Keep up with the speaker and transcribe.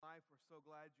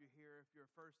so glad you're here. If you're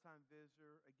a first-time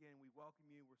visitor, again, we welcome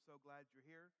you. We're so glad you're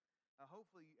here.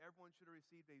 Hopefully, everyone should have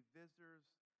received a visitor's,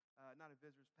 not a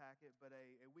visitor's packet, but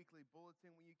a weekly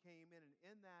bulletin when you came in. And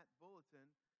in that bulletin,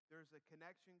 there's a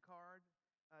connection card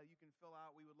you can fill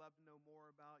out. We would love to know more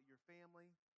about your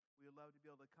family. We would love to be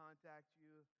able to contact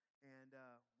you. And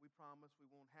we promise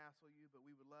we won't hassle you, but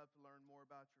we would love to learn more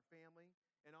about your family.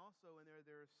 And also in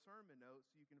there are sermon notes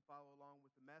so you can follow along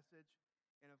with the message.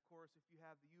 And of course, if you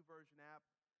have the YouVersion app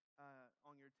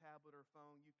on your tablet or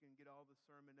phone, you can get all the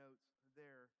sermon notes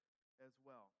there as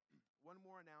well. One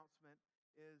more announcement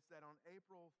is that on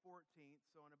April 14th,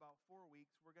 so in about 4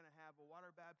 weeks, we're going to have a water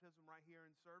baptism right here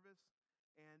in service.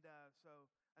 And so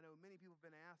I know many people have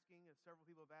been asking, several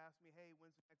people have asked me, hey,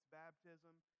 when's the next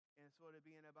baptism? And so it'll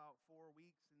be in about 4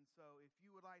 weeks. And so if you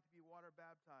would like to be water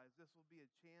baptized, this will be a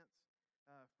chance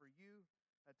for you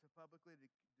to publicly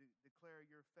declare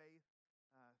your faith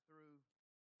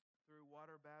through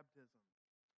water baptism.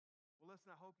 Well,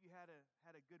 listen, I hope you had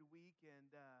a good week,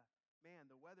 and man,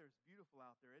 the weather's beautiful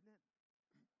out there, isn't it?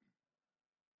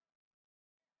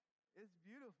 It's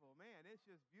beautiful, man. It's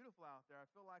just beautiful out there. I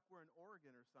feel like we're in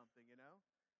Oregon or something, you know?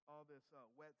 All this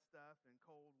wet stuff and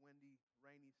cold, windy,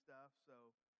 rainy stuff.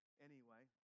 So anyway,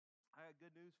 I had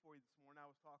good news for you this morning. I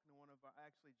was talking to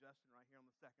actually Justin right here on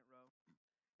the second row,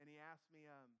 and he asked me,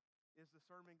 is the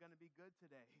sermon going to be good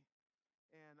today?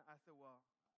 And I said, well,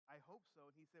 I hope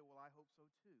so. And he said, well, I hope so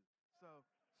too. So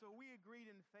we agreed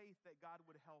in faith that God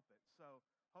would help it. So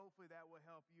hopefully that will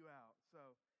help you out.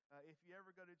 So if you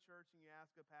ever go to church and you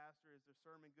ask a pastor, is the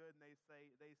sermon good? And they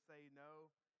say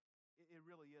no, it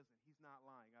really isn't. He's not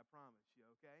lying, I promise you,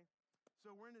 okay?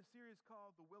 So we're in a series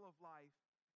called The Will of Life.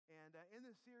 And in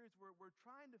this series, we're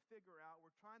trying to figure out,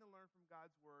 we're trying to learn from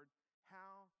God's Word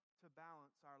how to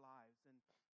balance our lives. And,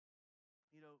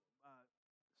 you know,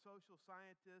 social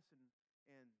scientists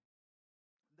and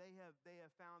they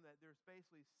have found that there's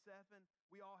basically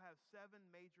we all have 7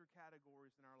 major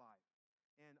categories in our life.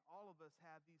 And all of us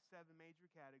have these 7 major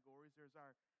categories. There's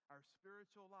our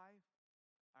spiritual life,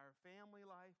 our family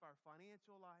life, our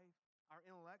financial life, our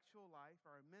intellectual life,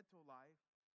 our mental life,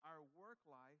 our work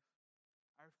life,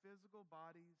 our physical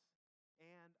bodies,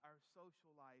 and our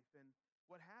social life. And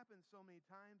what happens so many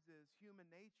times is human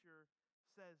nature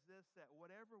says this, that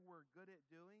whatever we're good at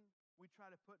doing, we try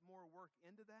to put more work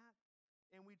into that,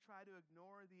 and we try to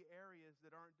ignore the areas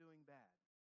that aren't doing bad.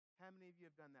 How many of you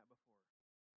have done that before?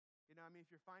 You know, I mean,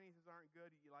 if your finances aren't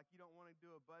good, you don't want to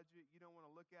do a budget, you don't want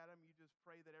to look at them, you just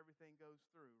pray that everything goes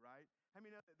through, right? How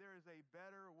many know that there is a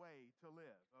better way to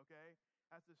live, okay?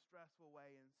 That's a stressful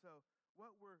way. And so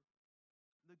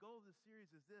the goal of this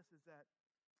series is this, is that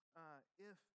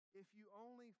if you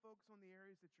only focus on the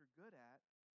areas that you're good at,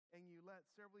 and you let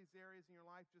several of these areas in your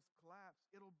life just collapse,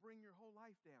 it'll bring your whole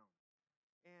life down.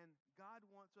 And God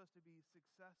wants us to be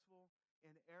successful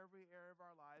in every area of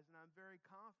our lives. And I'm very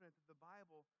confident that the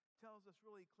Bible tells us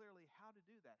really clearly how to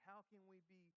do that. How can we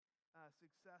be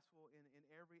successful in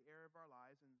every area of our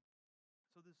lives? And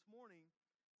so this morning,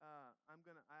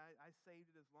 I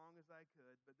saved it as long as I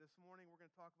could. But this morning, we're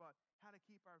going to talk about how to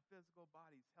keep our physical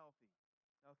bodies healthy.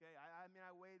 Okay? I mean,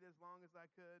 I waited as long as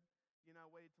I could. You know,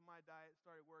 I waited till my diet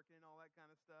started working and all that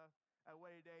kind of stuff. I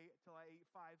waited till I ate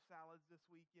 5 salads this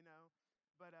week, you know.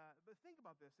 But think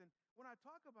about this. And when I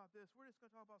talk about this, we're just going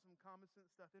to talk about some common sense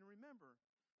stuff. And remember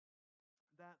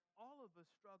that all of us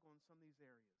struggle in some of these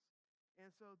areas. And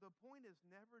so the point is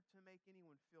never to make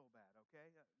anyone feel bad,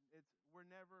 okay? We're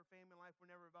never, family life,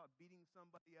 we're never about beating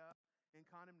somebody up in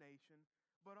condemnation.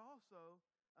 But also,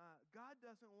 God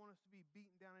doesn't want us to be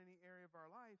beaten down in any area of our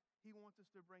life. He wants us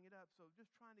to bring it up. So just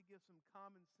trying to give some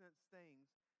common sense things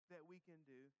that we can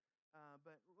do.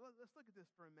 But let's look at this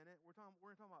for a minute. We're going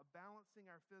to talk about balancing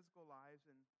our physical lives.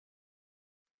 And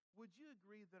would you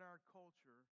agree that our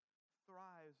culture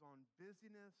thrives on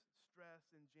busyness, stress,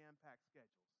 and jam-packed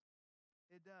schedules?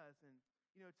 It does. And,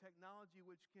 you know, technology,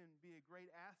 which can be a great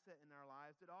asset in our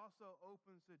lives, it also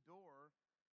opens the door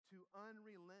to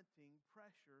unrelenting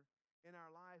pressure in our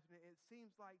lives. And it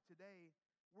seems like today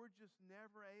we're just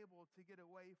never able to get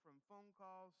away from phone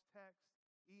calls, texts,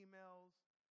 emails,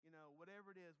 you know,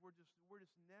 whatever it is. We're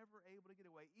just never able to get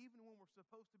away. Even when we're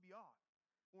supposed to be off,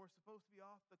 when we're supposed to be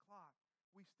off the clock,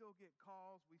 we still get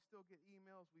calls, we still get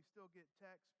emails, we still get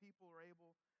texts. People are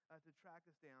able to track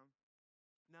us down.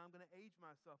 Now, I'm going to age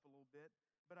myself a little bit,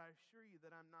 but I assure you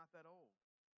that I'm not that old.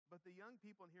 But the young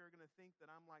people in here are going to think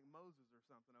that I'm like Moses or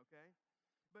something, okay?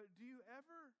 But do you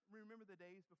ever remember the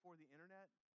days before the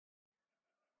internet?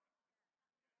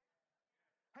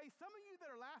 Hey, some of you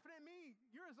that are laughing at me,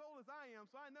 you're as old as I am,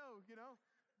 so I know, you know.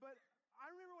 But I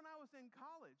remember when I was in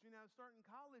college, starting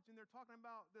college, and they're talking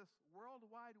about this World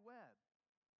Wide Web,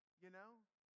 you know?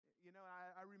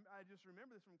 I just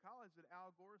remember this from college that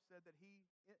Al Gore said that he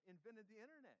invented the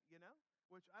internet,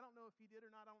 which I don't know if he did or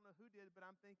not. I don't know who did, but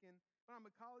I'm thinking, when I'm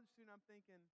a college student, I'm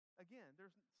thinking, again,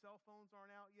 there's cell phones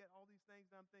aren't out yet, all these things,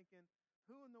 and I'm thinking,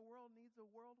 who in the world needs a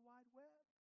World Wide Web?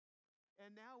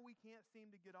 And now we can't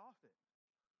seem to get off it.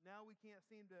 Now we can't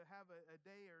seem to have a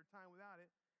day or a time without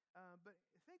it. But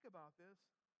think about this.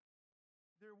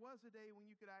 There was a day when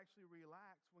you could actually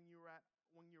relax when you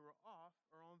were off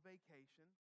or on vacation.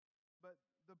 But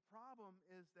the problem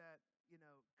is that,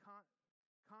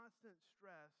 constant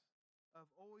stress of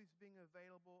always being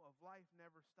available, of life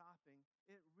never stopping,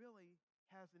 it really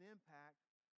has an impact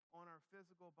on our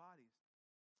physical bodies.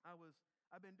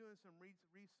 I've been doing some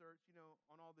research,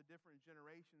 on all the different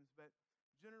generations, but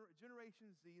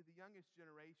Generation Z, the youngest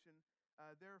generation,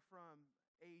 they're from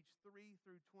age 3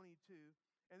 through 22,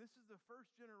 and this is the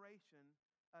first generation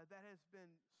that has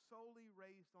been solely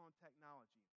raised on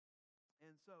technology.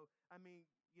 And so,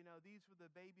 these were the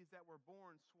babies that were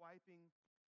born swiping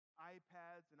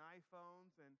iPads and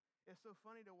iPhones, and it's so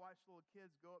funny to watch little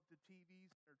kids go up to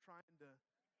TVs and they're trying to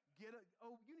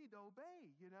you need to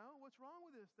obey, what's wrong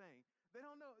with this thing? They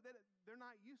don't know that they're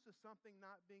not used to something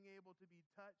not being able to be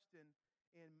touched and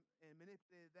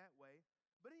manipulated that way.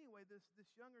 But anyway, this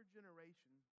younger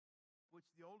generation, which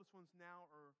the oldest ones now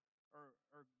are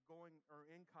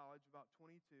in college, about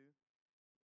 22.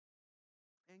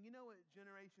 And you know what,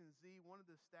 Generation Z, one of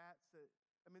the stats that,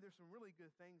 there's some really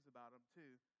good things about them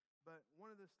too, but one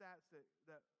of the stats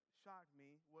that shocked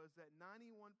me was that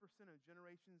 91% of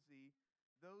Generation Z,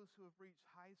 those who have reached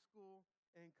high school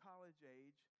and college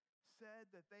age, said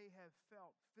that they have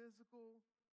felt physical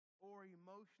or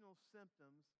emotional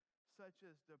symptoms such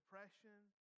as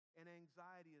depression and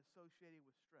anxiety associated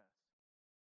with stress.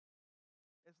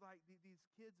 It's like these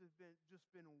kids have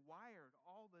been wired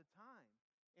all the time,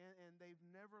 and they've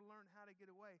never learned how to get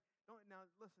away. Now,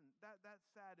 listen, that's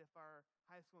sad if our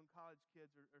high school and college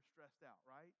kids are stressed out,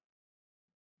 right?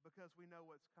 Because we know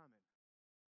what's coming.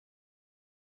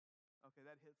 Okay,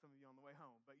 that hit some of you on the way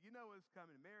home, but you know what's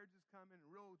coming. Marriage is coming,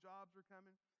 real jobs are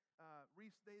coming.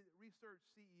 Research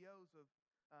CEOs of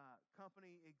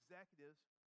company executives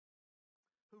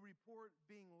who report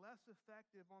being less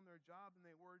effective on their job than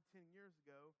they were 10 years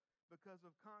ago because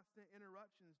of constant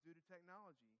interruptions due to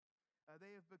technology.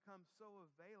 They have become so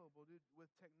available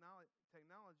with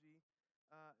technology.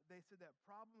 They said that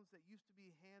problems that used to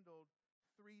be handled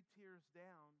 3 tiers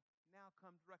down now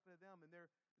come directly to them, and they're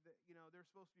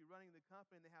supposed to be running the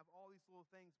company, and they have all these little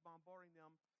things bombarding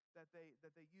them that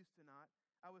they used to not.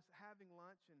 I was having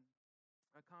lunch and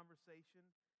a conversation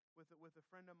with a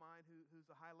friend of mine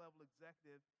who's a high-level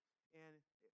executive, and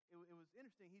it was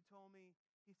interesting. He told me,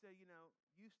 he said,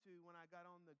 used to, when I got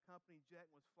on the company jet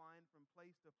and was flying from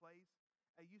place to place,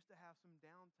 I used to have some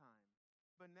downtime.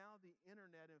 But now the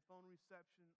internet and phone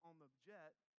reception on the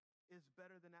jet is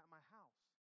better than at my house.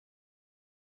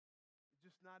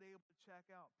 Just not able to check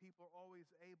out. People are always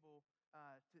able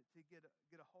to get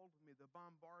a hold of me. The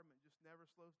bombardment just never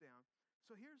slows down.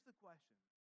 So here's the question.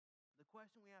 The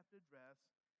question we have to address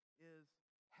is,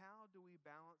 how do we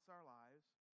balance our lives?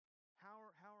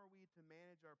 How are we to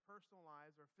manage our personal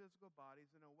lives, our physical bodies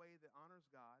in a way that honors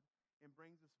God and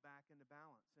brings us back into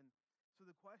balance? And so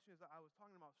the question is, I was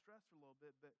talking about stress for a little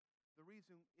bit, but the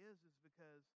reason is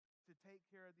because to take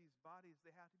care of these bodies,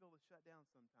 they have to be able to shut down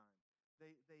sometime.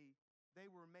 They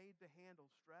were made to handle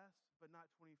stress, but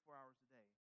not 24 hours a day.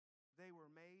 They were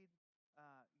made,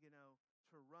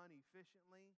 to run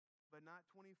efficiently, but not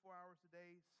 24 hours a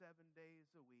day, 7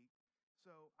 days a week.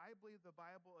 So I believe the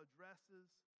Bible addresses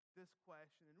this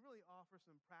question and really offers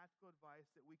some practical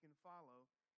advice that we can follow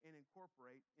and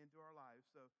incorporate into our lives.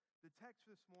 So the text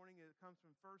this morning, it comes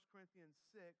from 1 Corinthians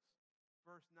 6,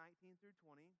 verse 19 through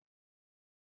 20.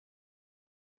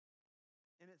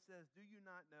 And it says, "Do you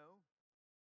not know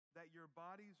that your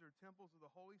bodies are temples of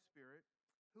the Holy Spirit,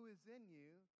 who is in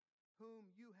you,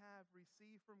 whom you have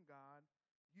received from God?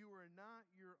 You are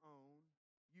not your own.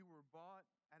 You were bought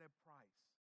at a price.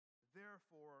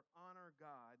 Therefore, honor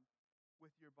God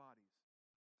with your bodies."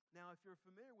 Now, if you're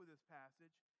familiar with this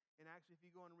passage, and actually if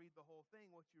you go and read the whole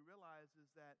thing, what you realize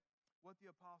is that what the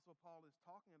Apostle Paul is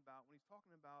talking about, when he's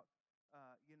talking about,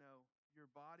 your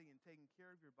body and taking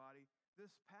care of your body,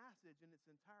 this passage in its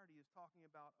entirety is talking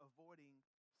about avoiding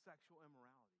sexual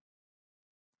immorality.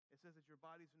 It says that your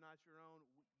bodies are not your own.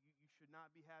 You should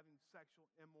not be having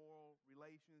sexual immoral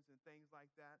relations and things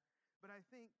like that. But I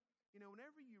think,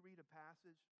 whenever you read a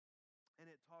passage and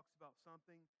it talks about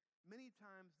something, many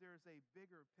times there's a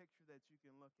bigger picture that you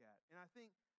can look at. And I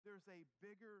think there's a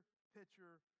bigger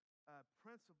picture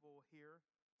principle here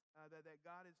that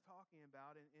God is talking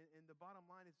about. And the bottom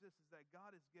line is this, is that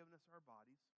God has given us our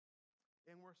bodies,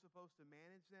 and we're supposed to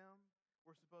manage them.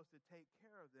 We're supposed to take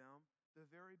care of them the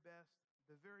very best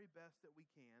that we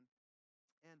can.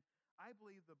 And I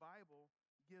believe the Bible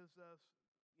gives us,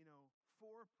 you know,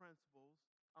 four principles.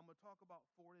 I'm going to talk about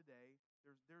four today.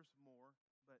 There's more,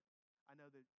 but I know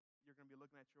that you're going to be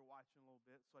looking at your watch in a little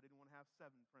bit, so I didn't want to have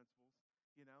seven principles.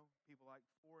 You know, people like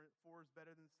four is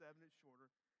better than seven, it's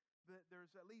shorter. But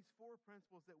there's at least four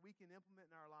principles that we can implement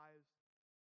in our lives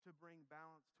to bring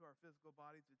balance to our physical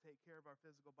bodies, to take care of our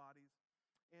physical bodies.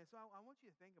 And so I want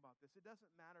you to think about this. It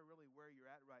doesn't matter really where you're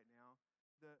at right now.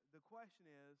 The question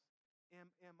is,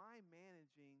 am I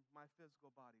managing my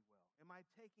physical body well? Am I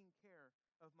taking care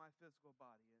of my physical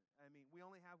body? I mean, we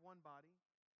only have one body,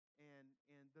 and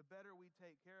the better we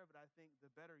take care of it, I think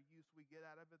the better use we get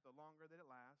out of it, the longer that it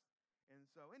lasts. And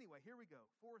so anyway, here we go.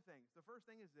 Four things. The first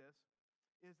thing is this,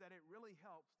 is that it really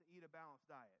helps to eat a balanced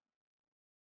diet.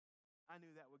 I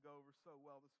knew that would go over so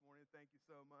well this morning. Thank you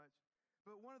so much.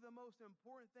 But one of the most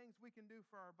important things we can do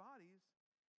for our bodies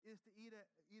is to eat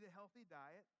a healthy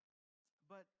diet.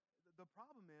 But the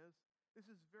problem is, this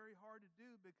is very hard to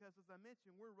do because, as I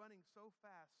mentioned, we're running so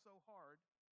fast, so hard,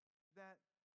 that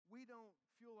we don't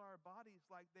fuel our bodies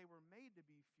like they were made to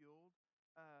be fueled.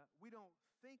 We don't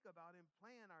think about and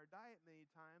plan our diet many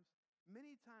times.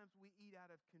 Many times we eat out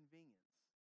of convenience.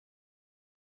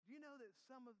 Do you know that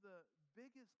some of the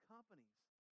biggest companies,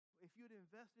 if you'd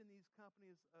invested in these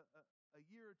companies a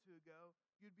year or two ago,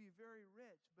 you'd be very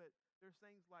rich. But there's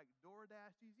things like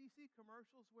DoorDash. You see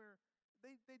commercials where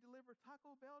they deliver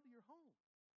Taco Bell to your home,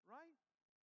 right?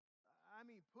 I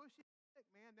mean, push it,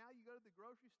 man. Now you go to the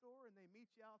grocery store and they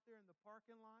meet you out there in the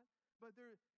parking lot. But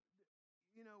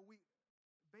we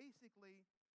basically,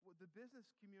 the business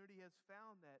community has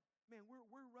found that, man,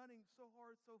 we're running so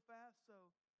hard, so fast,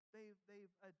 so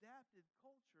they've adapted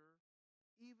culture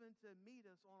even to meet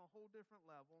us on a whole different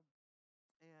level.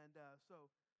 And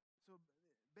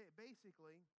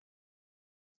basically,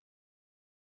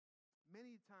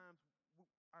 many times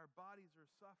our bodies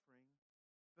are suffering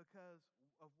because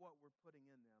of what we're putting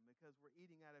in them, because we're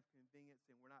eating out of convenience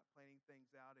and we're not planning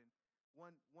things out. And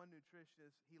one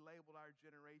nutritionist, he labeled our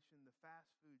generation the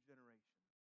fast food generation.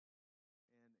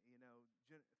 And, you know,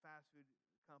 fast food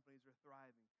companies are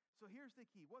thriving. So here's the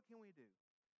key. What can we do?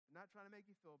 I'm not trying to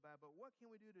make you feel bad, but what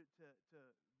can we do to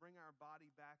bring our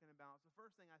body back into balance? The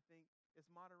first thing I think is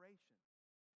moderation.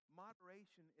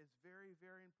 Moderation is very,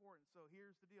 very important. So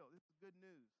here's the deal. This is good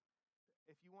news.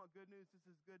 If you want good news, this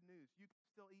is good news. You can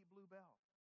still eat Blue Bell.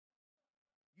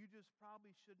 You just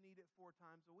probably shouldn't eat it 4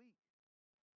 times a week,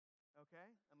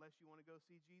 okay? Unless you want to go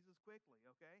see Jesus quickly,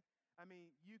 okay? I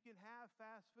mean, you can have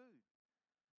fast food,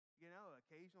 you know,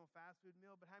 occasional fast food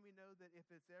meal, but how many know that if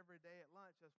it's every day at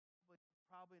lunch, that's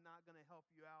probably not going to help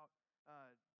you out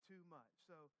too much.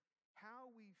 So how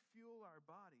we fuel our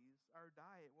bodies, our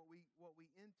diet, what we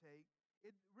intake,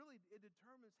 it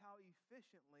determines how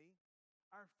efficiently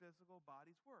our physical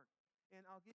bodies work. And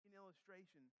I'll give you an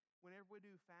illustration. Whenever we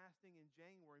do fasting in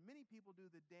January, many people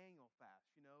do the Daniel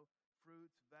fast, you know,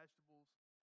 fruits, vegetables,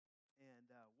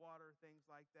 and water, things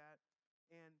like that.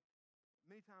 And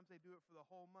many times they do it for the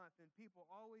whole month. And people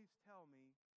always tell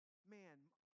me, man,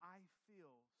 I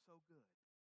feel so good.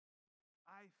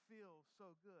 I feel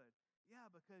so good.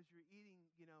 Yeah, because you're eating,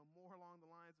 you know, more along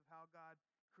the lines of how God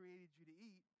created you to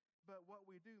eat. But what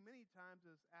we do many times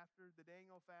is after the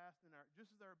Daniel fast and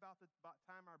just as they're about the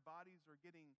time our bodies are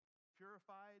getting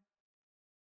purified,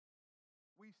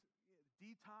 we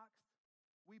detoxed,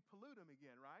 we pollute them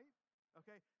again, right?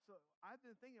 Okay, so I've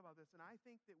been thinking about this, and I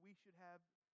think that we should have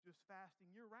just fasting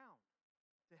year round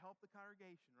to help the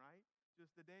congregation, right?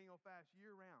 Just the Daniel fast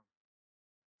year round.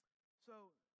 So,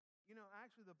 you know,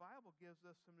 actually the Bible gives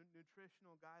us some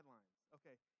nutritional guidelines.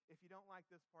 Okay, if you don't like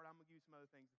this part, I'm going to give you some other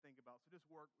things to think about. So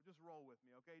just roll with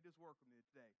me, okay? Just work with me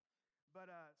today. But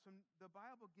the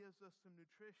Bible gives us some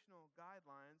nutritional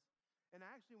guidelines. And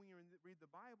actually, when you read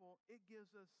the Bible, it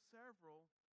gives us several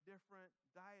different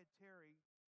dietary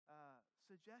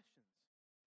suggestions.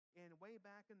 And way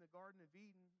back in the Garden of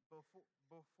Eden,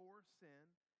 before sin,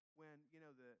 when, you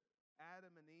know, the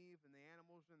Adam and Eve and the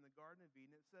animals in the Garden of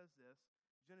Eden, it says this,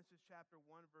 Genesis chapter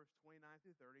 1, verse 29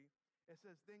 through 30. It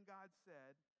says, then God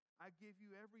said, I give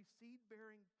you every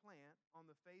seed-bearing plant on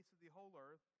the face of the whole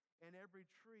earth and every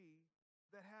tree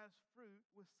that has fruit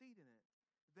with seed in it.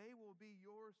 They will be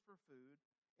yours for food.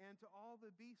 And to all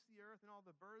the beasts of the earth and all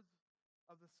the birds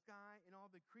of the sky and all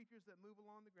the creatures that move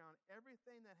along the ground,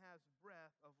 everything that has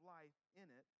breath of life in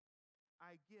it,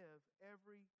 I give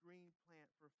every green plant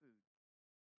for food.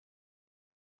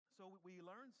 So we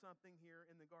learned something here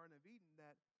in the Garden of Eden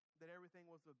that everything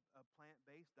was a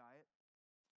plant-based diet,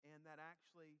 and that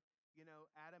actually,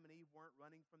 Adam and Eve weren't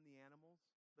running from the animals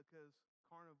because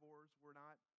carnivores were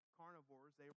not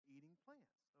carnivores, they were eating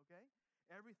plants, okay?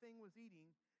 Everything was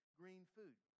eating green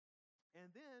food. And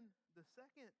then the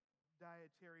second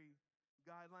dietary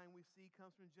guideline we see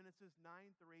comes from Genesis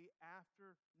 9:3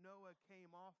 after Noah came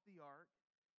off the ark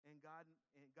and God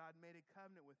made a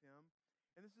covenant with him.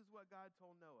 And this is what God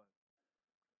told Noah.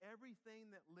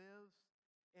 Everything that lives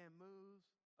and moves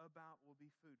about will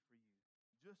be food for you.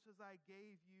 Just as I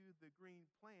gave you the green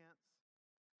plants,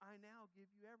 I now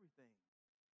give you everything.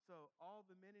 So all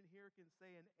the men in here can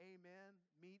say an amen.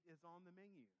 Meat is on the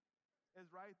menu.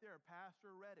 It's right there.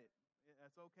 Pastor read it.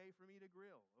 It's okay for me to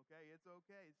grill. Okay, it's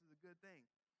okay. This is a good thing.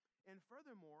 And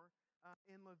furthermore,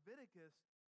 in Leviticus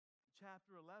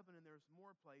chapter 11, and there's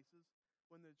more places,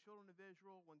 when the children of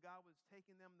Israel, when God was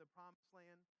taking them to the promised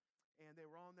land and they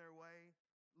were on their way,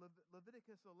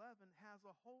 Leviticus 11 has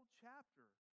a whole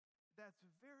chapter that's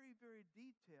very, very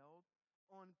detailed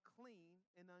on clean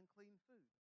and unclean food.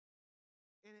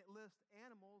 And it lists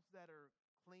animals that are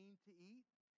clean to eat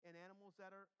and animals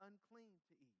that are unclean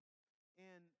to eat.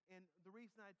 And the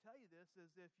reason I tell you this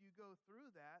is if you go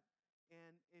through that,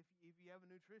 and if you have a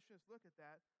nutritionist look at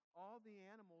that, all the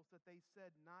animals that they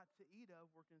said not to eat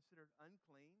of were considered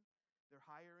unclean. They're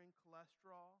higher in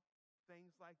cholesterol,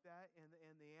 things like that. And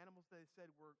the animals they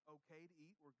said were okay to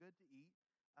eat, were good to eat,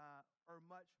 are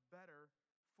much better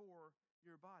for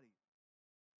your body.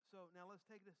 So now let's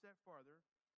take it a step farther.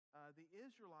 The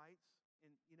Israelites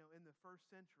in the first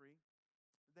century,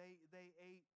 they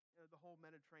ate the whole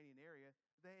Mediterranean area.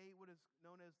 They ate what is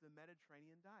known as the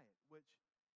Mediterranean diet, which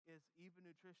is even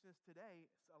nutritionists today.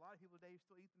 A lot of people today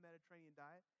still eat the Mediterranean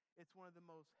diet. It's one of the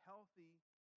most healthy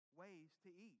ways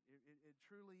to eat. It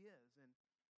truly is. And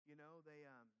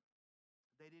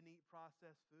they didn't eat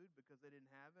processed food because they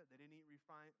didn't have it. They didn't eat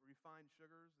refined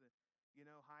sugars,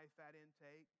 high fat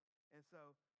intake. And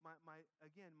so my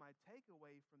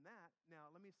takeaway from that. Now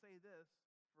let me say this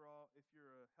for all, if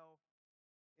you're a health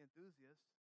enthusiast,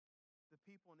 the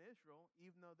people in Israel,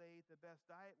 even though they ate the best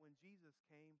diet when Jesus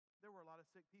came, there were a lot of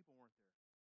sick people, weren't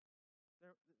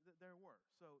there? There were.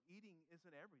 So eating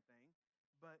isn't everything,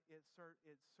 but it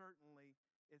certainly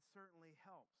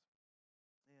helps.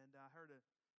 And I heard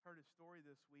a story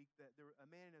this week that a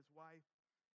man and his wife,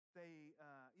 they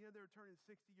were turning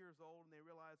 60 years old, and they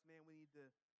realized, man, we need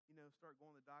to start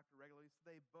going to the doctor regularly. So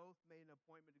they both made an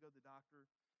appointment to go to the doctor,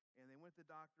 and they went to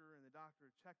the doctor, and the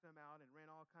doctor checked them out and ran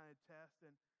all kind of tests.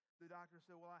 And the doctor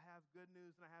said, well, I have good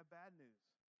news and I have bad news.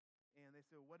 And they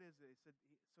said, well, what is it?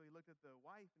 So he looked at the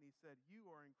wife and he said, you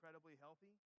are incredibly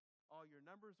healthy. All your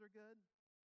numbers are good.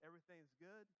 Everything's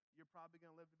good. You're probably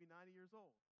going to live to be 90 years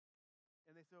old.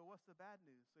 And they said, well, what's the bad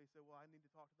news? So he said, well, I need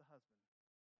to talk to the husband.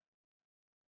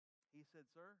 He said,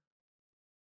 sir,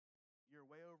 you're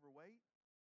way overweight.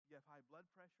 You have high blood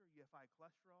pressure. You have high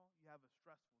cholesterol. You have a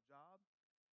stressful job.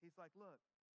 He's like, look,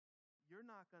 you're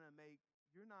not going to make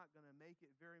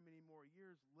it very many more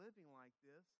years living like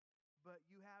this, but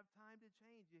you have time to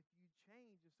change. If you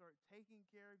change and start taking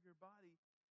care of your body,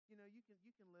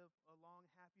 you can live a long,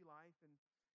 happy life.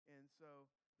 And so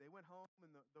they went home,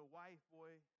 and the wife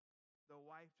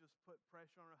just put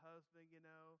pressure on her husband.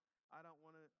 I don't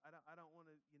want to, I don't want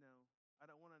to, I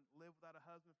don't want to live without a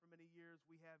husband for many years.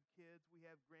 We have kids, we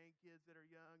have grandkids that are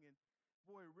young, and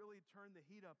boy, really turned the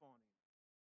heat up on him.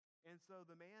 And so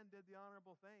the man did the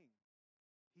honorable thing.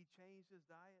 He changed his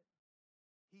diet.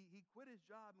 He quit his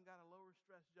job and got a lower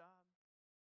stress job.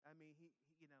 I mean,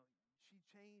 she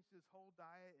changed his whole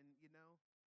diet, and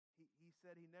he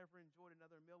said he never enjoyed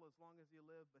another meal as long as he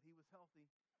lived, but he was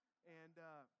healthy. And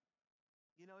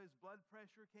his blood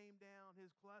pressure came down,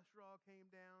 his cholesterol came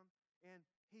down, and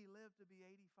he lived to be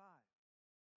 85.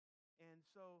 And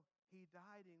so he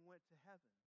died and went to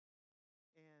heaven.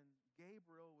 And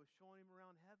Gabriel was showing him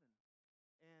around heaven.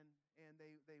 And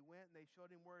they went and they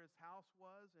showed him where his house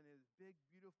was, and his big,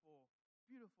 beautiful,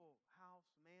 beautiful house,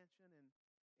 mansion.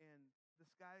 And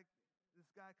this guy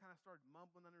kind of started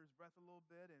mumbling under his breath a little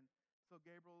bit. And so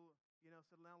Gabriel,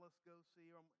 said, now let's go see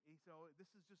him. He said, oh, this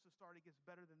is just a start. It gets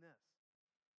better than this.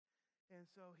 And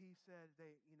so he said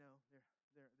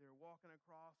they're walking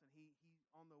across, and he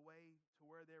on the way to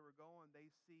where they were going, they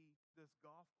see this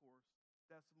golf course.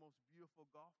 That's the most beautiful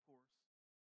golf course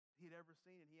he'd ever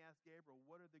seen. And he asked Gabriel,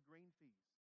 what are the green fees?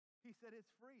 He said,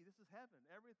 it's free. This is heaven.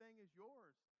 Everything is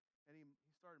yours. And he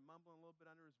started mumbling a little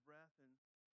bit under his breath. And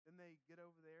then they get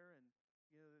over there, and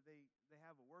they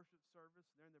have a worship service,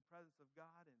 and they're in the presence of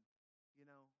God. And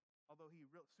although he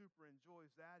super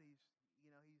enjoys that, he's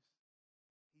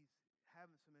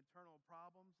having some internal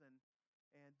problems.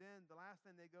 And then the last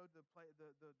thing, they go to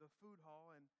the food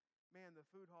hall, and man, the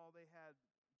food hall, they had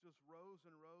just rows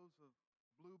and rows of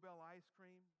Bluebell ice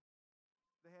cream.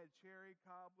 They had cherry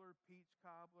cobbler, peach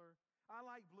cobbler. I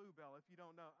like Bluebell, if you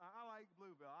don't know. I like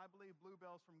Bluebell. I believe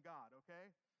Bluebell's from God,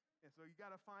 okay? And so you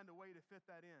got to find a way to fit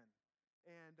that in.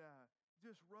 And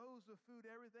just rows of food,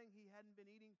 everything he hadn't been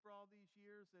eating for all these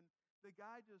years. And the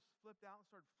guy just flipped out and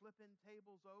started flipping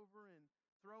tables over and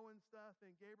throwing stuff.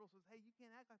 And Gabriel says, hey, you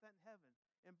can't act like that in heaven.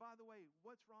 And by the way,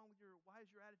 what's wrong with why is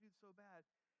your attitude so bad?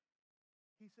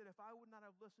 He said, if I would not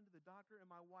have listened to the doctor and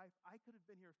my wife, I could have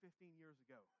been here 15 years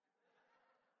ago.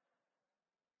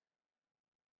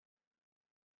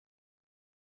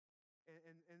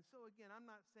 And so again, I'm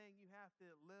not saying you have to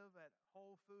live at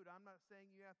whole food. I'm not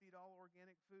saying you have to eat all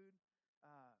organic food,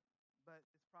 but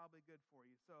it's probably good for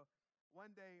you. So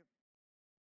one day,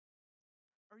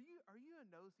 are you a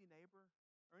nosy neighbor?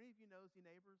 Are any of you nosy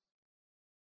neighbors?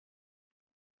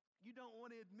 You don't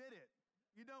want to admit it.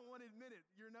 You don't want to admit it.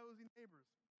 You're nosy neighbors.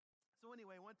 So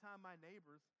anyway, one time I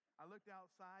looked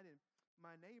outside, and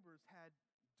my neighbors had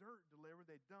dirt delivered.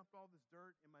 They dumped all this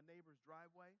dirt in my neighbor's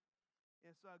driveway.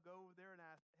 And so I go over there and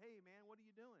ask, hey, man, what are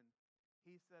you doing?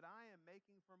 He said, I am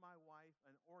making for my wife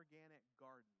an organic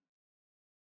garden.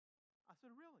 I said,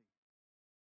 really?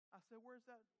 I said, where's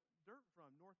that dirt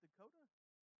from, North Dakota?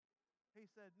 He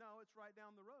said, no, it's right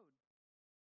down the road.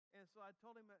 And so I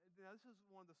told him, now this is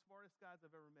one of the smartest guys I've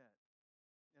ever met.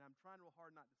 And I'm trying real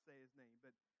hard not to say his name.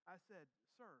 But I said,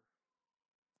 sir,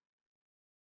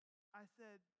 I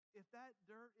said, if that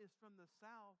dirt is from the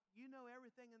South, you know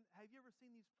everything. And have you ever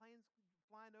seen these planes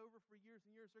flying over for years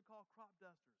and years? They're called crop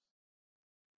dusters.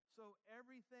 So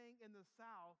everything in the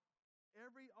South,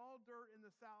 all dirt in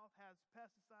the South has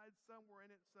pesticides somewhere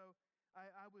in it. So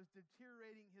I was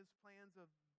deteriorating his plans of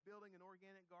building an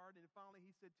organic garden. And finally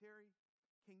he said, Terry,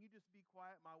 can you just be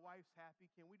quiet? My wife's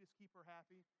happy. Can we just keep her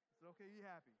happy? I said, okay, you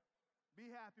happy.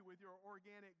 Be happy with your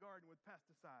organic garden with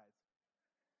pesticides.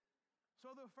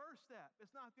 So the first step,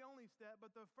 it's not the only step,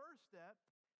 but the first step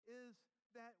is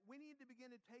that we need to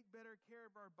begin to take better care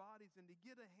of our bodies and to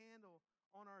get a handle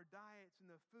on our diets and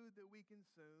the food that we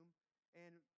consume.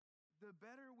 And the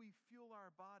better we fuel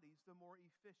our bodies, the more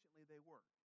efficiently they work.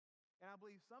 And I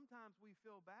believe sometimes we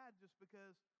feel bad just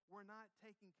because we're not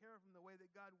taking care of them the way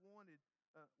that God wanted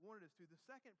us to. The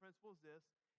second principle is this,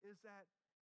 is that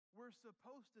we're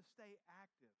supposed to stay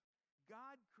active.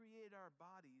 God created our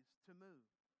bodies to move.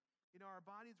 You know, our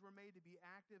bodies were made to be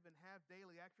active and have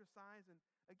daily exercise. And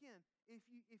again, if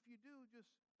you do just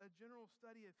a general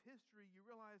study of history, you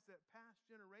realize that past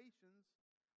generations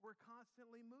were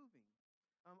constantly moving.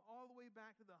 All the way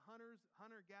back to the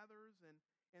hunter-gatherers,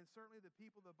 and certainly the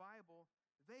people of the Bible,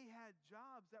 they had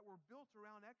jobs that were built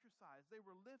around exercise. They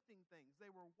were lifting things.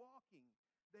 They were walking.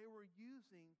 They were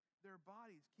using their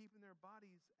bodies, keeping their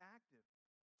bodies active.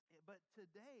 But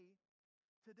today,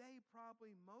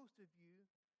 probably most of you,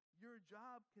 your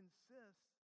job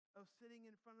consists of sitting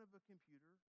in front of a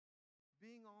computer,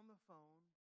 being on the phone,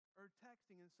 or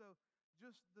texting. And so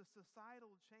just the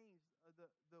societal change,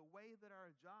 the way that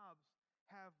our jobs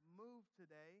have moved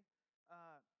today,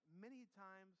 many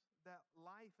times that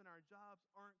life and our jobs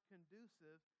aren't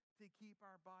conducive to keep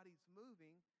our bodies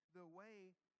moving the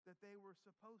way that they were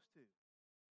supposed to.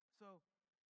 So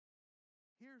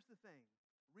here's the thing.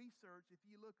 Research, if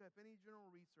you look up any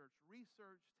general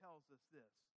research tells us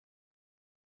this,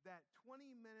 that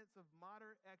 20 minutes of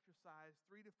moderate exercise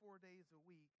 3 to 4 days a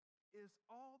week is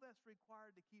all that's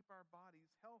required to keep our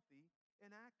bodies healthy and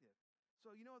active.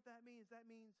 So you know what that means? That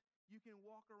means you can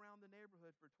walk around the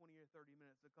neighborhood for 20 or 30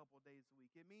 minutes a couple of days a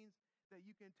week. It means that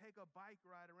you can take a bike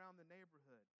ride around the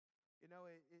neighborhood. You know,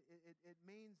 it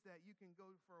means that you can go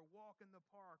for a walk in the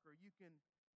park, or you can,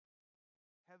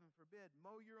 heaven forbid,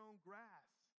 mow your own grass.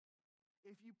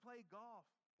 If you play golf,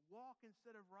 walk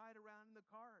instead of ride around in the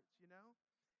carts, you know.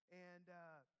 And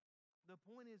the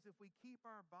point is, if we keep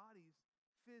our bodies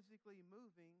physically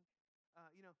moving,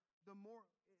 the more,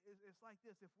 it's like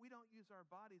this. If we don't use our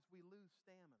bodies, we lose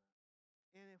stamina.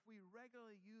 And if we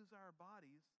regularly use our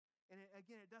bodies, and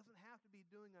again, it doesn't have to be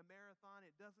doing a marathon.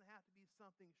 It doesn't have to be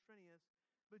something strenuous,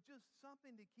 but just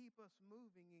something to keep us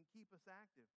moving and keep us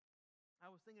active.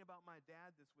 I was thinking about my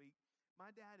dad this week.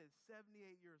 My dad is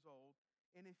 78 years old.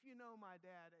 And if you know my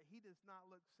dad, he does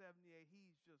not look 78.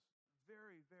 He's just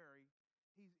very,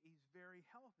 he's very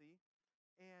healthy.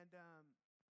 And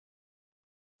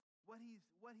what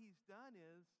he's done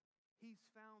is he's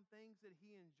found things that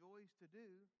he enjoys to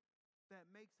do that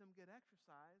makes him get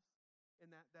exercise, and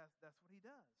that's what he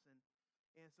does.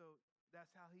 And so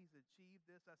That's how he's achieved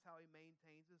this. That's how he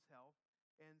maintains his health.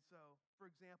 And so, for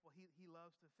example, he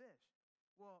loves to fish.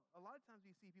 Well, a lot of times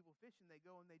you see people fishing, they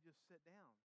go and they just sit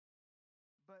down.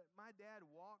 But my dad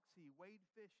walks, he wade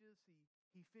fishes,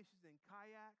 he fishes in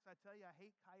kayaks. I tell you, I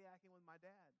hate kayaking with my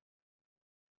dad.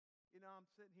 You know, I'm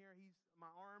sitting here, my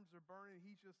arms are burning,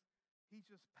 he's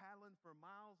just paddling for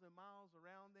miles and miles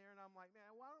around there, and I'm like,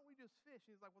 man, why don't we just fish?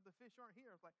 And he's like, well, the fish aren't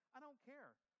here. It's like, I don't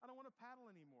care. I don't want to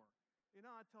paddle anymore. You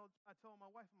know, I told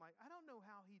my wife, I'm like, I don't know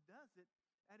how he does it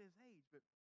at his age, but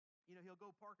you know, he'll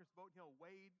go park his boat and he'll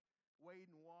wade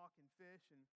and walk and fish.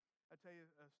 And I tell you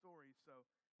a story. So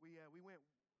we went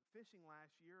fishing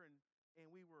last year,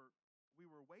 and we were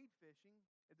wade fishing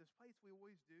at this place we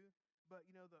always do. But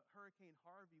you know, the Hurricane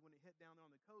Harvey, when it hit down there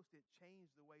on the coast, it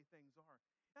changed the way things are.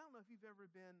 I don't know if you've ever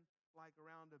been like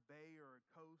around a bay or a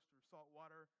coast or salt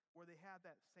water where they have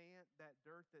that sand, that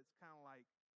dirt that's kind of like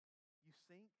you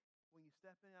sink when you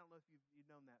step in. I don't know if you've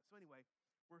known that. So anyway,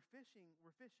 we're fishing,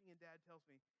 and Dad tells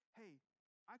me, hey,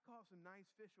 I caught some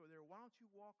nice fish over there. Why don't you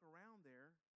walk around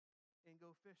there and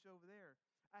go fish over there?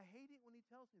 I hate it when he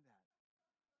tells me that,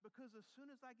 because as soon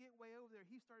as I get way over there,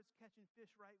 he starts catching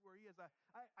fish right where he is.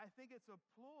 I think it's a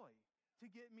ploy to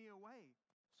get me away.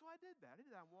 So I did that.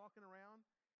 I'm walking around,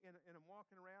 and I'm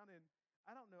walking around, and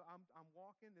I don't know, I'm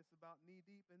walking, it's about knee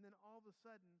deep, and then all of a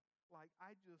sudden, like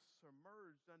I just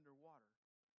submerged underwater.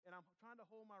 And I'm trying to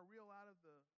hold my reel out of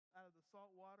the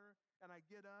salt water, and I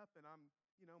get up, and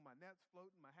my net's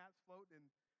floating, my hat's floating,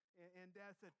 and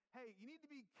Dad said, hey, you need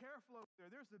to be careful over there.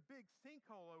 There's a big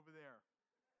sinkhole over there.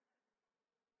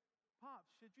 Pops,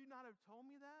 should you not have told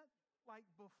me that, like,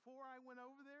 before I went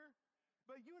over there?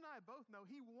 But you and I both know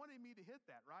he wanted me to hit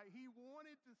that, right? He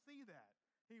wanted to see that.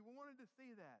 He wanted to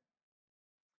see that.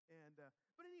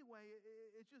 But anyway,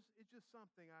 it's just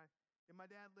something. And my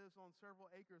dad lives on several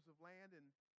acres of land, and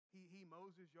he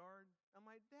mows his yard. I'm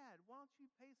like, Dad, why don't you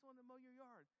pay someone to mow your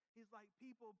yard? He's like,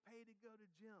 people pay to go to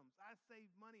gyms. I save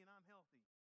money and I'm healthy.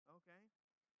 Okay.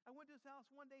 I went to his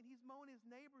house one day, and he's mowing his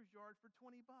neighbor's yard for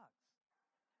 $20.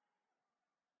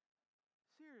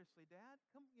 Seriously, Dad,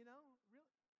 come, really?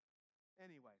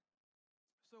 Anyway,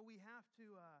 so we have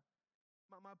to.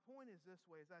 My point is this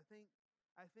way: is I think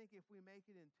if we make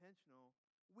it intentional,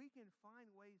 we can find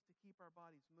ways to keep our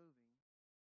bodies moving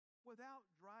without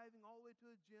driving all the way to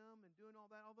a gym and doing all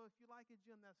that. Although if you like a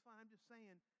gym, that's fine. I'm just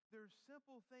saying there's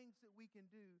simple things that we can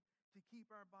do to keep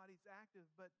our bodies active.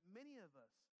 But many of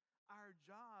us, our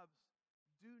jobs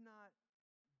do not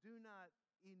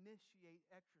initiate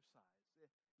exercise.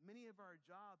 Many of our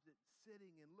jobs, it's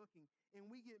sitting and looking, and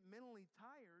we get mentally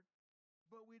tired,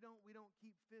 but we don't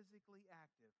keep physically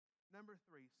active. Number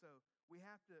 3, so we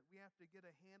have to get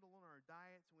a handle on our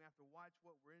diets, and we have to watch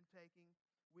what we're intaking.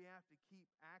 We have to keep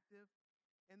active.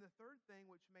 And the third thing,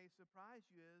 which may surprise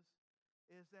you,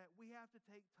 is that we have to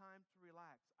take time to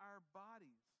relax. Our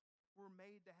bodies were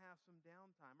made to have some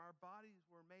downtime. Our bodies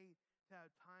were made to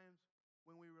have times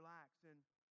when we relax. And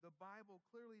the Bible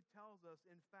clearly tells us,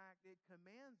 in fact, it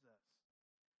commands us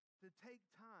to take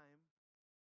time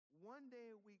one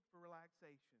day a week for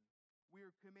relaxation. We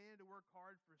are commanded to work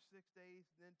hard for 6 days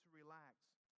and then to relax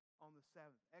on the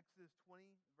seventh. Exodus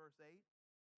 20, verse 8.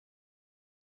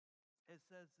 It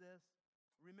says this,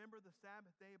 remember the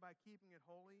Sabbath day by keeping it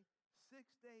holy. 6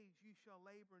 days you shall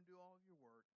labor and do all your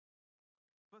work.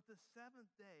 But the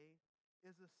seventh day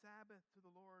is a Sabbath to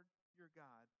the Lord your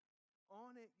God.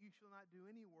 On it you shall not do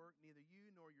any work, neither you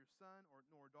nor your son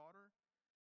nor daughter,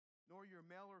 nor your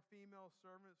male or female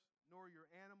servants, nor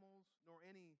your animals, nor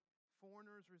any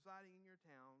foreigners residing in your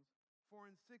towns.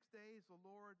 For in 6 days the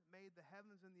Lord made the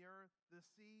heavens and the earth, the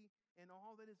sea, and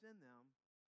all that is in them.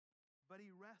 But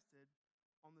he rested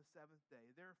on the seventh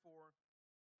day. Therefore,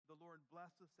 the Lord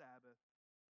blessed the Sabbath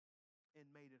and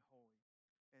made it holy.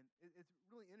 And it's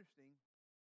really interesting.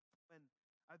 And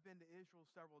I've been to Israel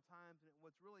several times, and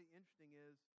what's really interesting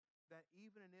is that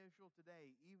even in Israel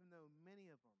today, even though many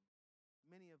of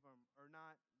them are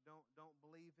not, don't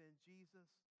believe in Jesus,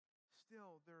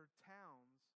 still their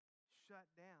towns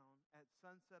shut down at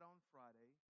sunset on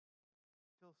Friday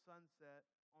till sunset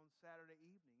on Saturday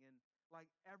evening. And like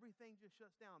everything just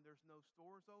shuts down. There's no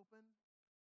stores open,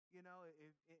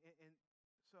 and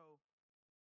so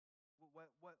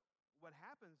what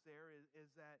happens there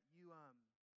is that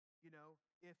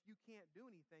if you can't do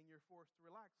anything, you're forced to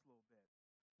relax a little bit.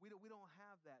 We don't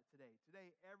have that today.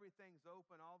 Today, everything's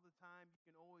open all the time. You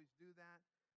can always do that.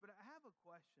 But I have a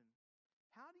question.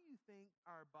 How do you think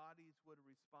our bodies would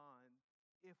respond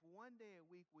if one day a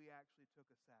week we actually took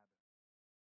a Sabbath?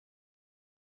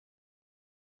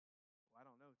 Well, I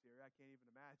don't know, Terry. I can't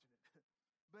even imagine it.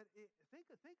 But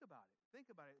think about it. Think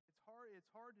about it.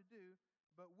 It's hard to do,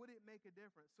 but would it make a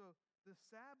difference? So the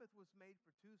Sabbath was made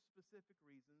for two specific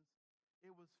reasons.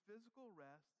 It was physical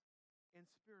rest and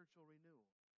spiritual renewal.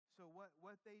 So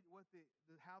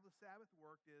how the Sabbath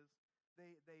worked is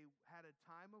they had a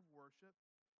time of worship,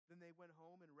 then they went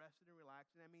home and rested and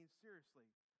relaxed. And I mean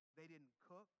seriously, they didn't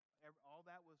cook. All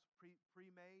that was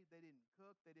pre-made. They didn't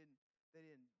cook. They didn't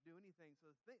do anything.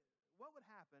 So what would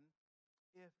happen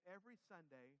if every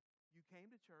Sunday you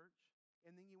came to church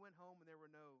and then you went home and there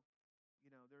were no,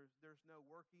 there's no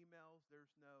work emails,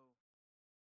 there's no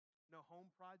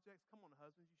home projects. Come on,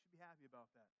 husbands, you should be happy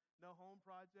about that. No home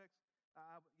projects.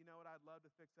 You know what? I'd love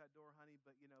to fix that door, honey,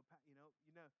 but you know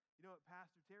what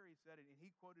Pastor Terry said, and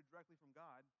he quoted directly from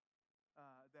God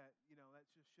that that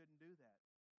just shouldn't do that.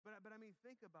 But I mean,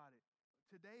 think about it.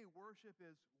 Today, worship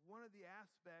is one of the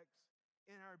aspects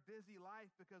in our busy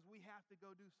life because we have to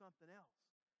go do something else.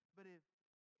 But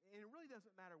and it really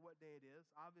doesn't matter what day it is.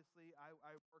 Obviously,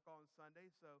 I work on Sunday,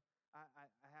 so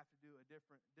I have to do a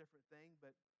different thing.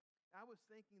 But I was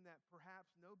thinking that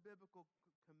perhaps no biblical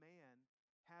command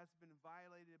has been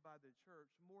violated by the church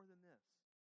more than this,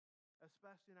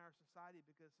 especially in our society,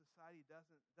 because society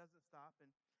doesn't stop.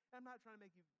 And I'm not trying to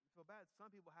make you feel bad.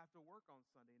 Some people have to work on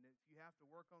Sunday, and if you have to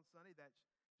work on Sunday, that's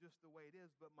just the way it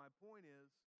is. But my point is,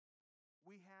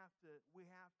 we have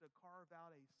to carve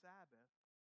out a Sabbath,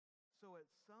 so at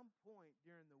some point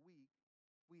during the week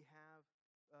we have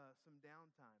some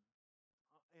downtime.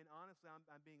 And honestly,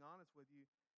 I'm being honest with you.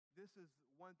 This is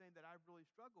one thing that I've really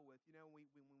struggled with. When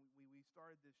we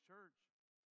started this church,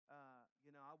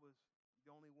 I was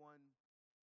the only one.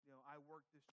 I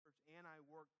worked this church and I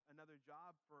worked another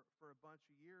job for a bunch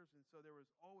of years, and so there was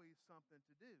always something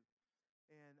to do.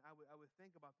 And I would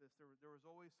think about this. There was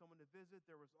always someone to visit.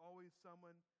 There was always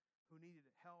someone who needed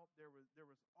help. There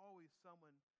was always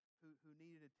someone who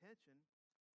needed attention.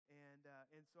 And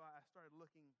so I started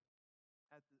looking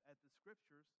at the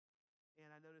scriptures, and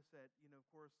I noticed that of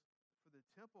course, for the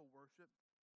temple worship,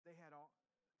 they had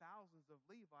thousands of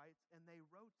Levites, and they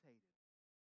rotated.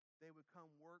 They would come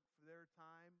work for their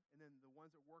time, and then the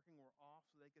ones that were working were off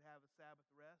so they could have a Sabbath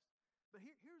rest. But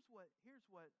here's what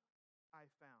I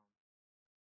found.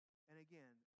 And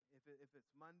again, if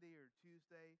it's Monday or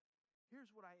Tuesday, here's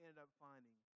what I ended up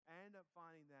finding. I ended up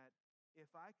finding that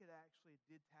if I could actually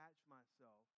detach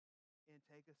myself and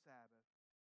take a Sabbath,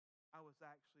 I was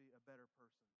actually a better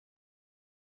person.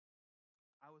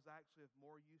 I was actually of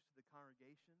more use to the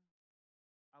congregation.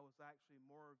 I was actually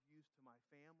more of use to my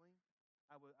family.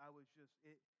 I was just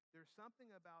it. There's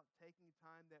something about taking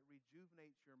time that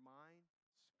rejuvenates your mind,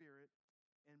 spirit,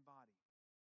 and body.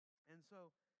 And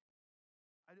so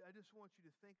I just want you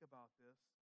to think about this.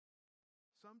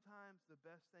 Sometimes the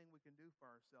best thing we can do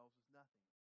for ourselves is nothing.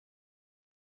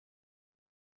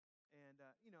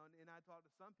 And I talk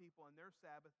to some people, and their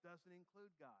Sabbath doesn't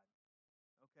include God.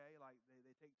 Okay, like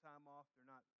they take time off.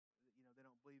 They're not, they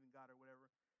don't believe in God or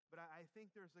whatever. But I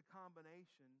think there's a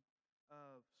combination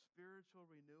of spiritual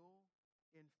renewal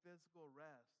and physical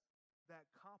rest that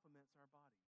complements our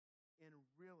body and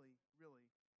really,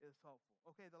 really is helpful.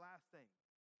 Okay, the last thing.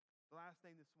 The last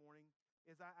thing this morning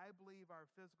is I believe our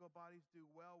physical bodies do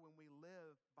well when we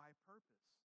live by purpose.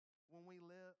 When we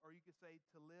live, or you could say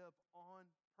to live on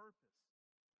purpose.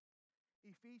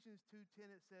 Ephesians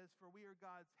 2:10, it says, "For we are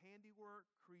God's handiwork,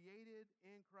 created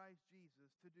in Christ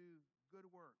Jesus to do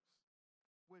good works,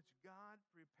 which God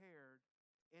prepared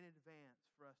in advance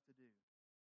for us to do."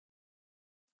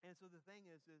 And so the thing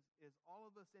is all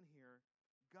of us in here,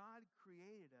 God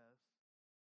created us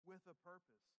with a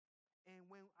purpose. And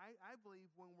when I believe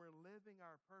when we're living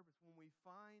our purpose, when we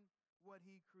find what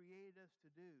he created us to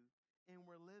do, and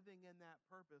we're living in that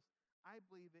purpose, I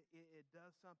believe it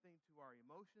does something to our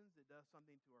emotions. It does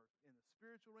something to our in the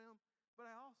spiritual realm. But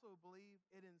I also believe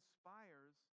it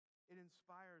inspires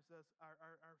us,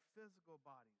 our physical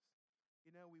bodies.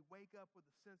 We wake up with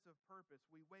a sense of purpose.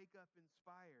 We wake up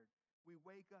inspired. We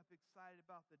wake up excited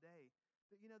about the day.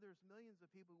 But there's millions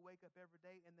of people who wake up every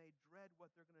day and they dread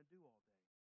what they're going to do all day.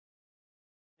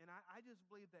 And I just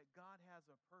believe that God has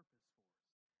a purpose for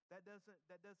us.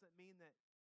 That doesn't mean that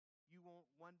you won't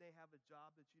one day have a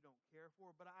job that you don't care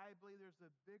for, but I believe there's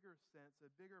a bigger sense, a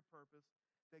bigger purpose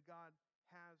that God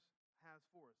has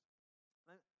for us.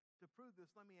 To prove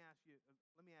this, let me ask you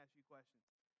a question.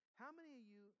 How many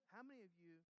of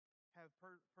you have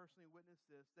personally witnessed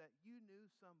this, that you knew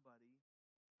somebody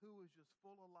who was just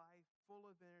full of life, full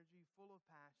of energy, full of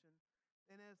passion,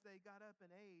 and as they got up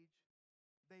in age,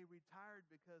 they retired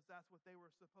because that's what they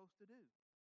were supposed to do.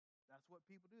 That's what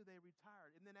people do. They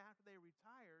retired. And then after they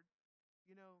retired,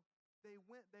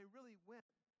 they really went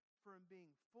from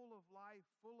being full of life,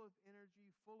 full of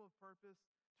energy, full of purpose,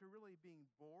 to really being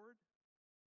bored,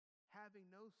 having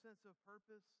no sense of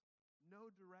purpose,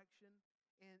 no direction.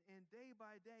 And day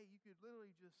by day, you could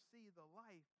literally just see the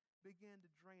life begin to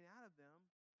drain out of them,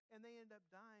 and they end up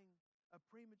dying a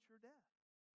premature death.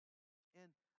 And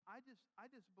I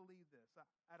just believe this.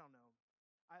 I don't know.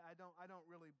 I don't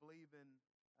really believe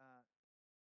uh,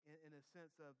 in a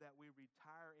sense of that we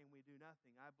retire and we do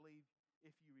nothing. I believe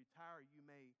if you retire, you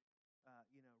may,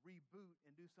 reboot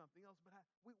and do something else. But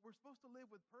we're supposed to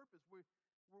live with purpose.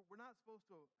 We're not supposed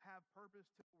to have purpose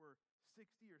till we're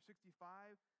 60 or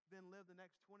 65, then live the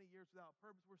next 20 years without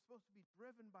purpose. We're supposed to be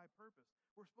driven by purpose.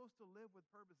 We're supposed to live with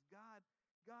purpose. God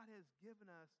has given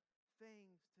us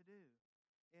things to do.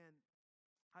 And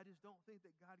I just don't think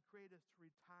that God created us to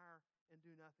retire and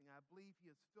do nothing. I believe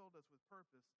He has filled us with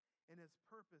purpose, and His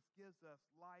purpose gives us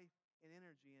life and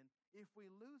energy. And if we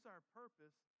lose our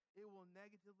purpose, it will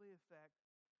negatively affect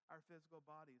our physical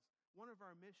bodies. One of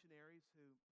our missionaries, who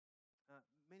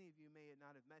many of you may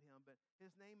not have met him, but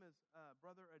his name is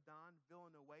Brother Adon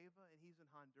Villanueva, and he's in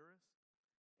Honduras.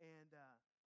 And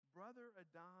Brother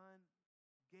Adon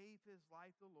gave his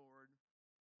life to the Lord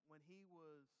when he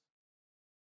was,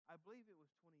 I believe it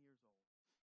was 20 years old.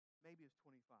 Maybe it's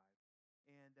 25.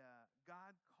 And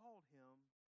God called him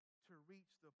to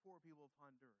reach the poor people of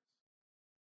Honduras.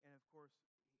 And of course,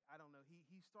 I don't know,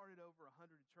 he started over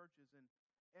 100 churches, and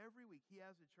every week he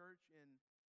has a church in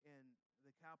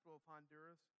the capital of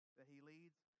Honduras that he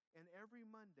leads. And every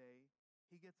Monday,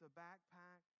 he gets a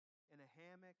backpack and a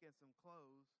hammock and some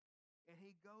clothes, and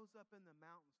he goes up in the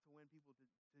mountains to win people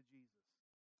to Jesus.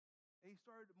 And he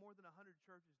started more than 100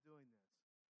 churches doing this.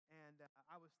 And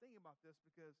I was thinking about this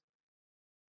because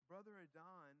Brother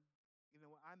Adon, when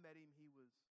I met him, he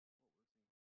was, what was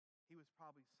he? He was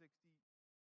probably 60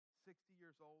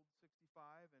 years old,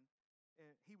 65, and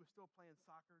he was still playing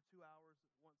soccer 2 hours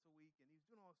once a week, and he was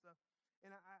doing all this stuff.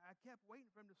 And I kept waiting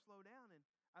for him to slow down, and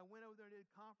I went over there and did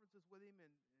conferences with him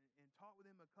and taught with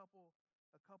him a couple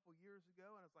years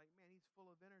ago, and I was like, man, he's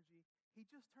full of energy. He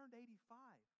just turned 85.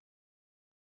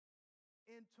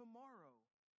 And tomorrow,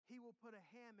 he will put a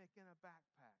hammock in a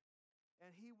backpack,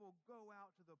 and he will go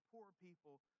out to the poor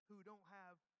people who don't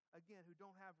have, again, who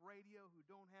don't have radio, who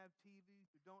don't have TV,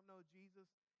 who don't know Jesus.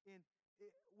 And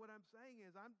what I'm saying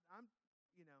is,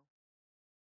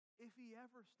 if he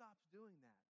ever stops doing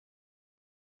that,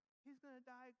 he's going to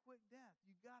die a quick death.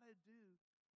 You got to do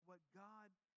what God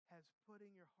has put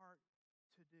in your heart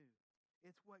to do.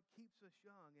 It's what keeps us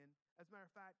young. And as a matter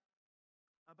of fact,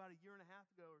 about a year and a half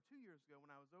ago or 2 years ago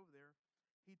when I was over there,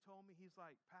 he told me, he's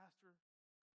like, Pastor,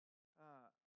 uh,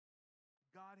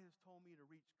 God has told me to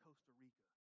reach Costa Rica.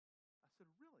 I said,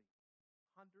 really?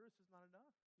 Honduras is not enough,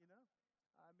 I mean,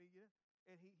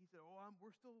 And he said,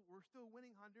 we're still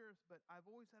winning Honduras, but I've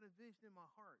always had a vision in my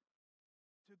heart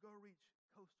to go reach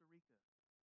Costa Rica.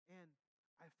 And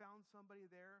I found somebody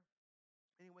there.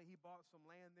 Anyway, he bought some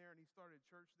land there, and he started a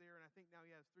church there, and I think now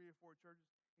he has 3 or 4 churches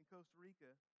in Costa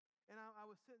Rica. And I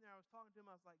was sitting there, I was talking to him,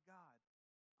 I was like, God,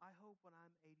 I hope when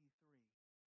I'm 83,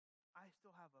 I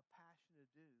still have a passion to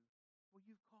do what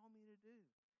you've called me to do.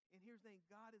 And here's the thing,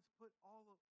 God has put in all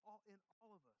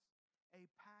of us a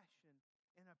passion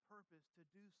and a purpose to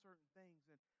do certain things.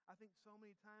 And I think so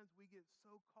many times we get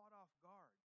so caught off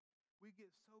guard. We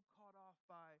get so caught off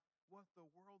by what the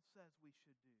world says we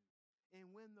should do.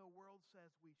 And when the world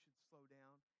says we should slow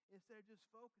down, instead of just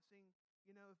focusing,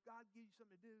 if God gives you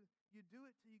something to do, you do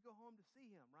it till you go home to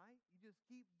see Him, right? You just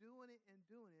keep doing it, and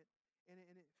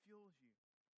it fuels you.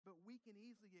 But we can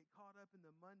easily get caught up in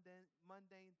the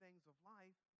mundane things of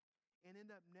life and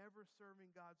end up never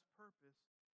serving God's purpose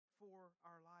for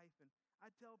our life. And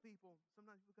I tell people,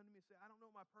 sometimes people come to me and say, I don't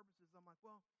know what my purpose is. I'm like,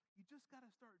 well, you just got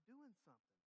to start doing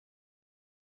something.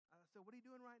 So what are you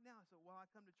doing right now? I said, well, I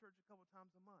come to church a couple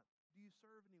times a month. Do you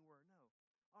serve anywhere? No.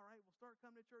 All right, well, start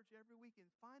coming to church every week and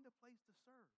find a place to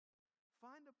serve.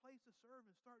 Find a place to serve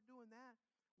and start doing that.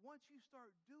 Once you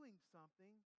start doing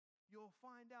something, you'll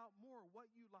find out more what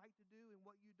you like to do and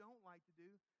what you don't like to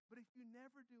do. But if you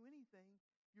never do anything,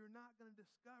 you're not going to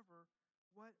discover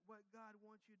what God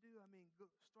wants you to do. I mean,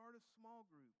 start a small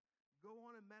group. Go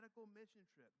on a medical mission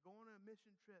trip. Go on a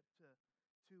mission trip to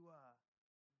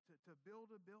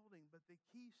build a building. But the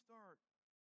key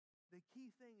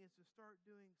thing is to start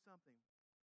doing something.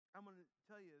 I'm going to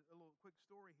tell you a little quick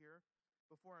story here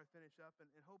before I finish up,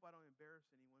 and hope I don't embarrass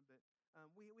anyone. But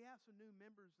we have some new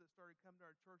members that started coming to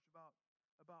our church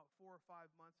about 4 or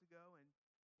 5 months ago, and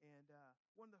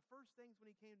one of the first things when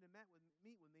he came to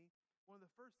meet with me, one of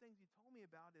the first things he told me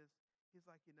about is he's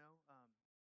like, a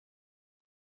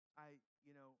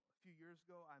few years years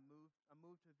ago, I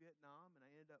moved to Vietnam, and I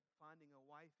ended up finding a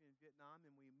wife in Vietnam,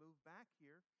 and we moved back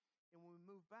here. And when we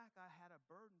moved back, I had a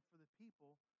burden for the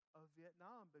people of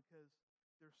Vietnam because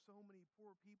there's so many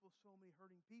poor people, so many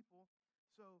hurting people.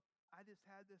 So I just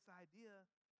had this idea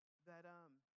that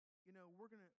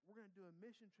we're gonna do a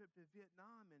mission trip to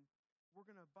Vietnam, and we're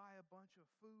gonna buy a bunch of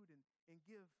food and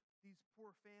give these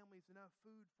poor families enough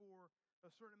food for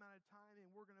a certain amount of time, and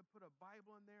we're gonna put a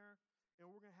Bible in there, and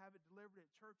we're gonna have it delivered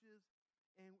at churches,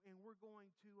 and we're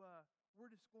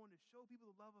just going to show people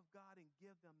the love of God and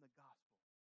give them the gospel,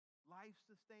 life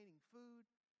sustaining food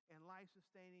and life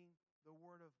sustaining the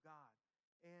Word of God.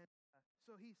 And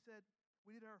so he said,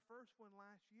 we did our first one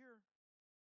last year,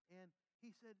 and he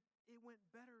said it went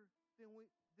better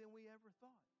than we ever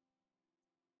thought.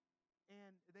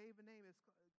 And they even name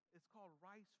it's called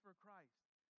Rice for Christ.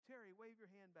 Terry, wave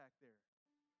your hand back there.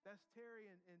 That's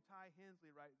Terry and Ty Hensley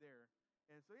right there.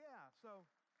 And so yeah,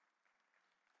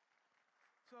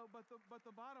 but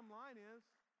the bottom line is,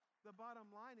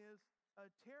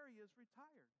 Terry is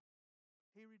retired.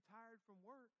 He retired from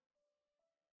work,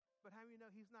 but how many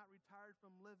know he's not retired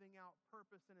from living out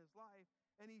purpose in his life?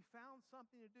 And he found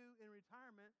something to do in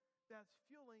retirement that's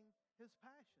fueling his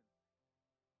passion.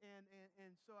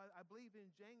 And so I believe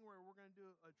in January we're going to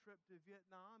do a trip to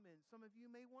Vietnam, and some of you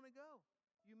may want to go.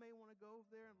 You may want to go over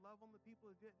there and love on the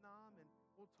people of Vietnam, and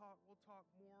we'll talk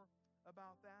more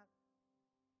about that.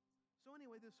 So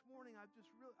anyway, this morning I've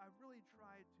really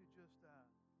tried to just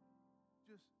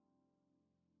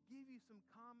give you some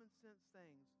common sense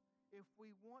things. If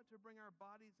we want to bring our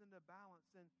bodies into balance,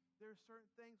 then there's certain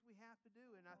things we have to do,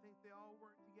 and I think they all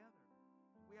work together.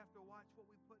 We have to watch what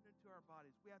we put into our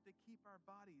bodies. We have to keep our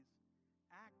bodies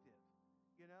active.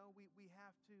 We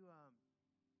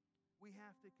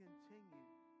have to continue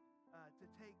to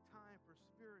take time for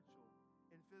spiritual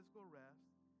and physical rest.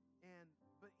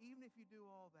 But even if you do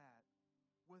all that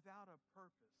without a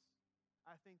purpose,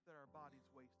 I think that our bodies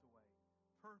waste away.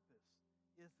 Purpose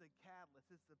is the catalyst,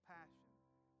 it's the passion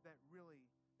that really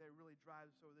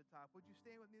drives us over the top. Would you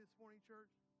stand with me this morning, church?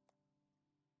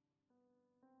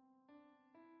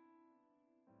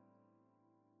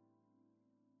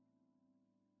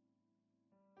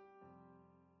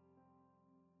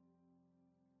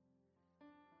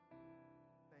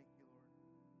 Thank you, Lord.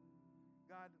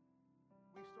 God,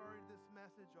 we started this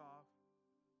message off,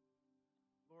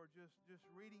 Lord, just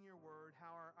reading your word,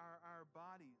 how our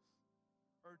bodies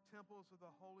are temples of the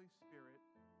Holy Spirit,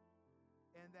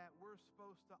 and that we're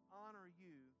supposed to honor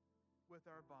you with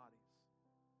our bodies.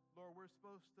 Lord, we're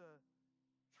supposed to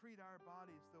treat our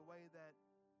bodies the way that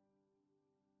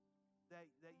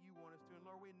you want us to. And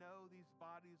Lord, we know these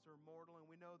bodies are mortal, and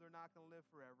we know they're not going to live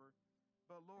forever.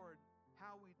 But Lord,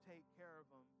 how we take care of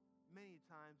them many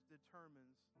times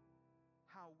determines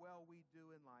how well we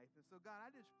do in life. And so, God,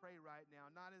 I just pray right now,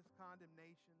 not as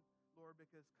condemnation, Lord,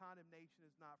 because condemnation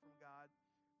is not from God.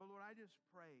 But Lord, I just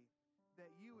pray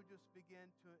that you would just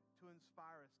begin to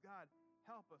inspire us. God,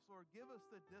 help us. Lord, give us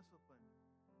the discipline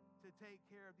to take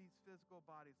care of these physical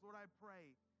bodies. Lord, I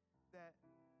pray that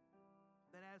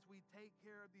as we take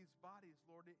care of these bodies,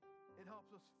 Lord, it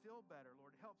helps us feel better,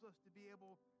 Lord. It helps us to be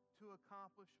able to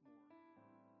accomplish more.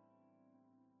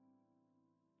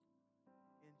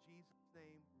 In Jesus'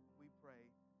 name we pray.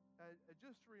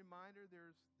 Just a reminder,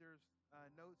 there's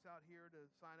notes out here to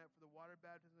sign up for the water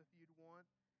baptism if you'd want.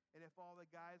 And if all the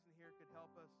guys in here could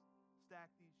help us stack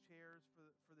these chairs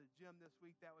for the gym this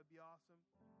week, that would be awesome.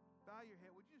 Bow your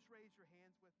head. Would you just raise your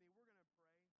hands with me? We're going to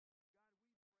pray.